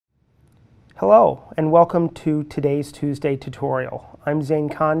Hello, and welcome to today's Tuesday tutorial. I'm Zane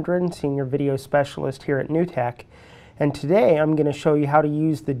Condren, Senior Video Specialist here at NewTek, and today I'm going to show you how to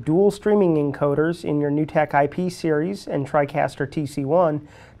use the dual streaming encoders in your NewTek IP series and TriCaster TC-1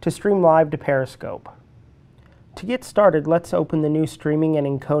 to stream live to Periscope. To get started, let's open the new streaming and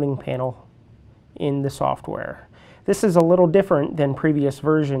encoding panel in the software. This is a little different than previous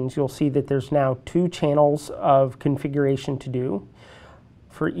versions. You'll see that there's now two channels of configuration to do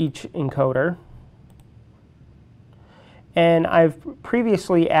for each encoder. And I've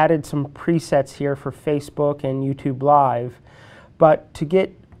previously added some presets here for Facebook and YouTube Live, but to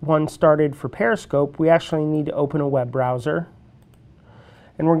get one started for Periscope, we actually need to open a web browser.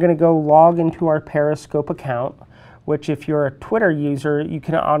 And we're going to go log into our Periscope account, which if you're a Twitter user, you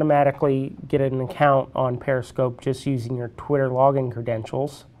can automatically get an account on Periscope just using your Twitter login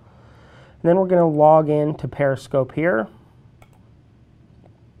credentials. And then we're going to log in to Periscope here.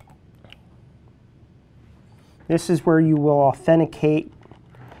 This is where you will authenticate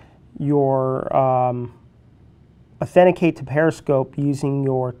to Periscope using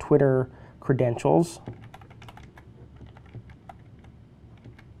your Twitter credentials.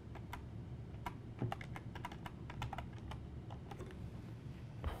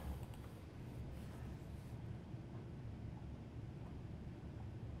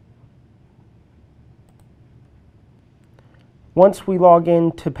 Once we log in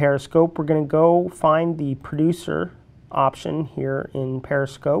to Periscope, we're going to go find the producer option here in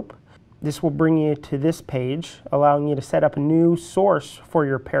Periscope. This will bring you to this page, allowing you to set up a new source for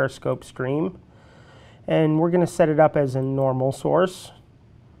your Periscope stream. And we're going to set it up as a normal source.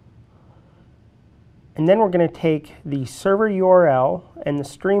 And then we're going to take the server URL and the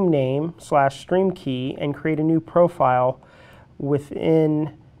stream name / stream key and create a new profile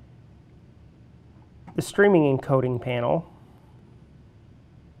within the streaming encoding panel.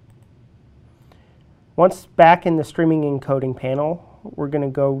 Once back in the streaming encoding panel, we're going to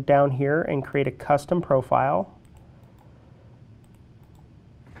go down here and create a custom profile.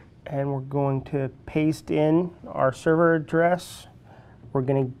 And we're going to paste in our server address. We're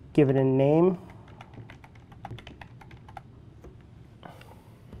going to give it a name.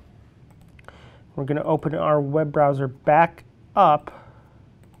 We're going to open our web browser back up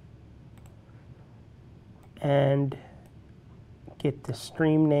and get the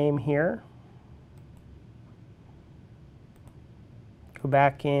stream name here. Go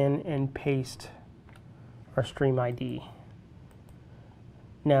back in and paste our stream ID.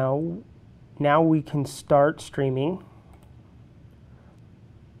 Now we can start streaming,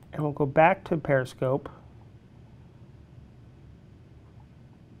 and we'll go back to Periscope,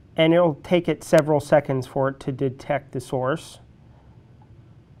 and it'll take it several seconds for it to detect the source.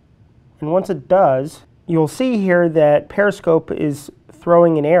 And once it does, you'll see here that Periscope is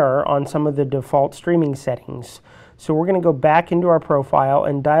throwing an error on some of the default streaming settings. So we're going to go back into our profile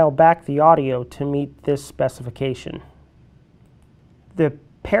and dial back the audio to meet this specification. The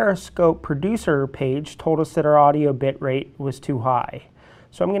Periscope producer page told us that our audio bitrate was too high.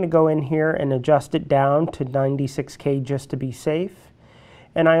 So I'm going to go in here and adjust it down to 96K just to be safe.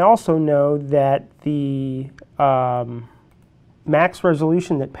 And I also know that the max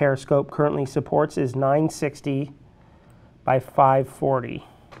resolution that Periscope currently supports is 960 by 540.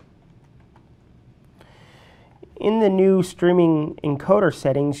 In the new streaming encoder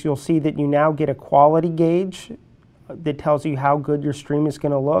settings, you'll see that you now get a quality gauge that tells you how good your stream is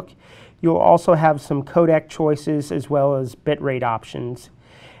going to look. You'll also have some codec choices as well as bitrate options.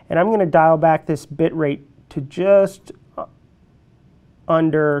 And I'm going to dial back this bitrate to just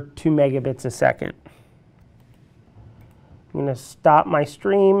under 2 megabits a second. I'm going to stop my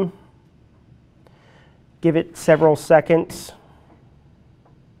stream, give it several seconds.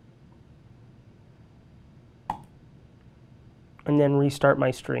 And then restart my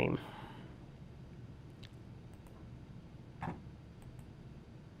stream.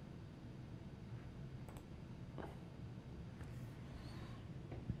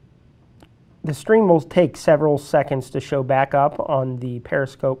 The stream will take several seconds to show back up on the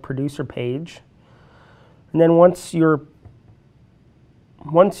Periscope producer page. And then once you've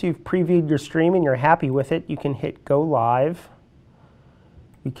previewed your stream and you're happy with it, you can hit go live.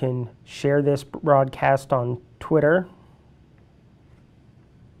 You can share this broadcast on Twitter.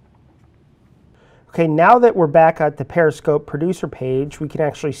 Okay, now that we're back at the Periscope producer page, we can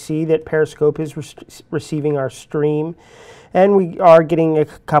actually see that Periscope is receiving our stream, and we are getting a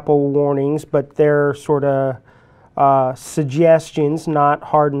couple warnings, but they're sort of suggestions, not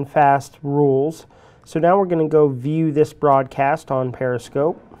hard and fast rules. So now we're going to go view this broadcast on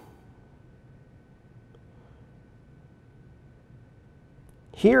Periscope.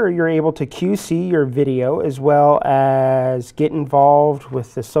 Here you're able to QC your video as well as get involved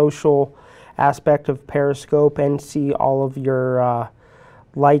with the social aspect of Periscope and see all of your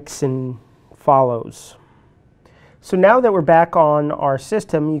likes and follows. So now that we're back on our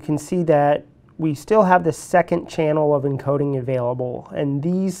system, you can see that we still have the second channel of encoding available, and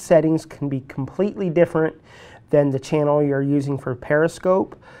these settings can be completely different than the channel you're using for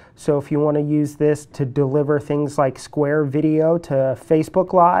Periscope. So if you want to use this to deliver things like square video to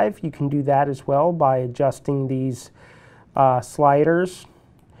Facebook Live, you can do that as well by adjusting these sliders.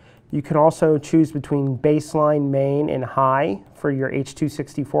 You can also choose between baseline, main, and high for your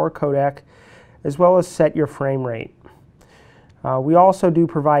H.264 codec, as well as set your frame rate. We also do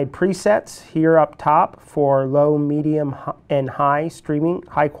provide presets here up top for low, medium, and high streaming,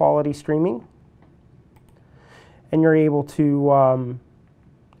 high quality streaming. And you're able to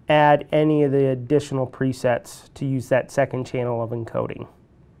add any of the additional presets to use that second channel of encoding.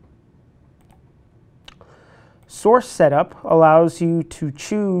 Source setup allows you to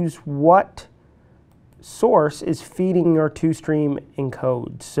choose what source is feeding your two-stream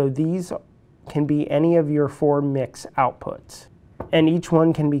encode. So these can be any of your 4 mix outputs, and each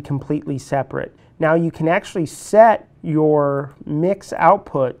one can be completely separate. Now you can actually set your mix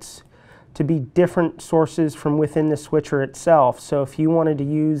outputs to be different sources from within the switcher itself. So if you wanted to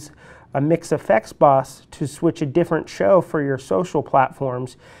use a mix effects bus to switch a different show for your social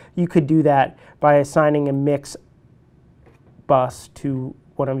platforms, you could do that by assigning a mix bus to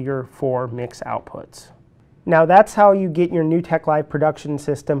one of your 4 mix outputs. Now that's how you get your NewTek Live production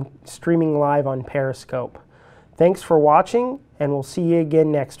system streaming live on Periscope. Thanks for watching, and we'll see you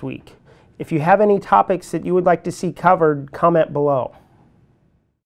again next week. If you have any topics that you would like to see covered, comment below.